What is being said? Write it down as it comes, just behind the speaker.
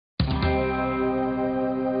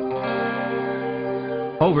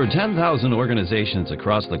Over 10,000 organizations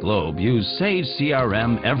across the globe use Sage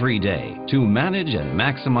CRM every day to manage and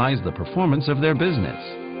maximize the performance of their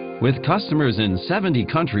business. With customers in 70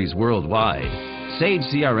 countries worldwide, Sage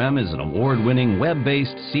CRM is an award-winning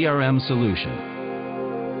web-based CRM solution.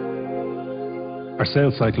 Our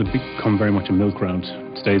sales cycle has become very much a milk round.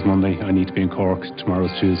 Today's Monday, I need to be in Cork.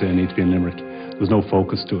 Tomorrow's Tuesday, I need to be in Limerick. There's no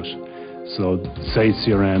focus to it. So Sage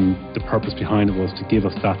CRM, the purpose behind it was to give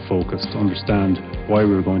us that focus, to understand why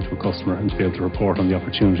we were going to a customer and to be able to report on the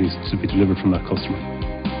opportunities to be delivered from that customer.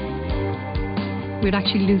 We'd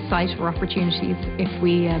actually lose sight of our opportunities if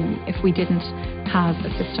we didn't have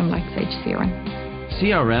a system like Sage CRM.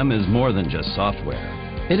 CRM is more than just software.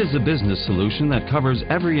 It is a business solution that covers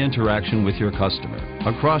every interaction with your customer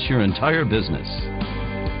across your entire business.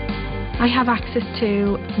 I have access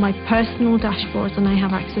to my personal dashboards and I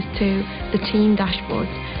have access to the team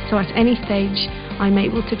dashboards. So at any stage, I'm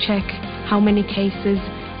able to check how many cases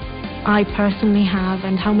I personally have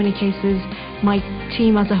and how many cases my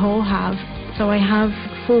team as a whole have. So I have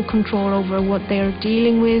full control over what they're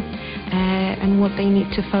dealing with and what they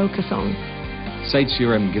need to focus on. Sage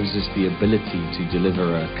CRM gives us the ability to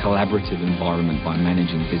deliver a collaborative environment by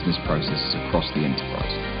managing business processes across the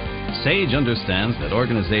enterprise. Sage understands that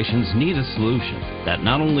organizations need a solution that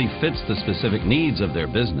not only fits the specific needs of their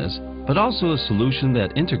business, but also a solution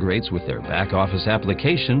that integrates with their back office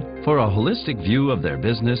application for a holistic view of their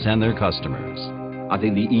business and their customers. I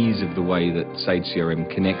think the ease of the way that Sage CRM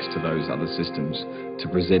connects to those other systems to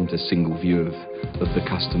present a single view of the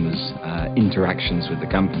customer's interactions with the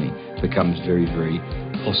company becomes very, very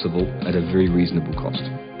possible at a very reasonable cost.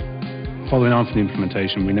 Following on from the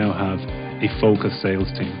implementation, we now have a focused sales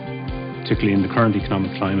team. Particularly in the current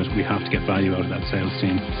economic climate, we have to get value out of that sales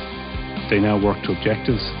team. They now work to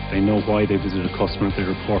objectives. They know why they visited a customer. They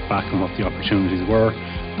report back on what the opportunities were,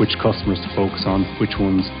 which customers to focus on, which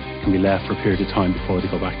ones can be left for a period of time before they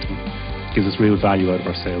go back to them. It gives us real value out of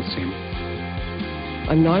our sales team.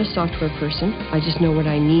 I'm not a software person. I just know what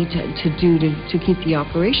I need to do to keep the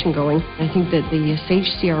operation going. I think that the Sage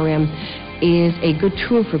CRM is a good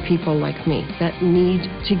tool for people like me that need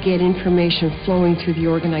to get information flowing through the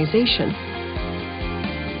organization.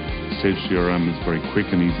 Sage CRM is very quick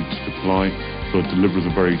and easy to deploy, so it delivers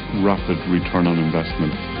a very rapid return on investment.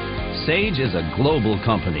 Sage is a global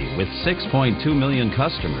company with 6.2 million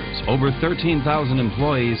customers, over 13,000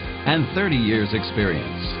 employees, and 30 years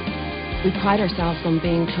experience. We pride ourselves on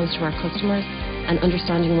being close to our customers and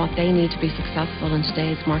understanding what they need to be successful in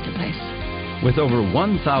today's marketplace. With over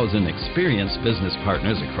 1,000 experienced business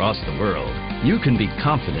partners across the world, you can be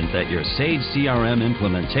confident that your Sage CRM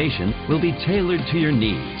implementation will be tailored to your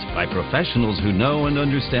needs by professionals who know and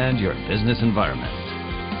understand your business environment.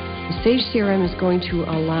 Sage CRM is going to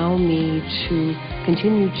allow me to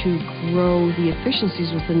continue to grow the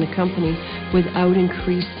efficiencies within the company without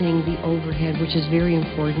increasing the overhead, which is very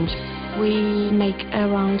important. We make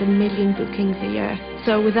around 1 million bookings a year.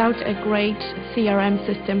 So without a great CRM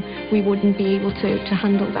system, we wouldn't be able to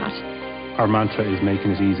handle that. Our mantra is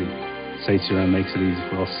making it easy. Sage CRM makes it easy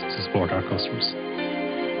for us to support our customers.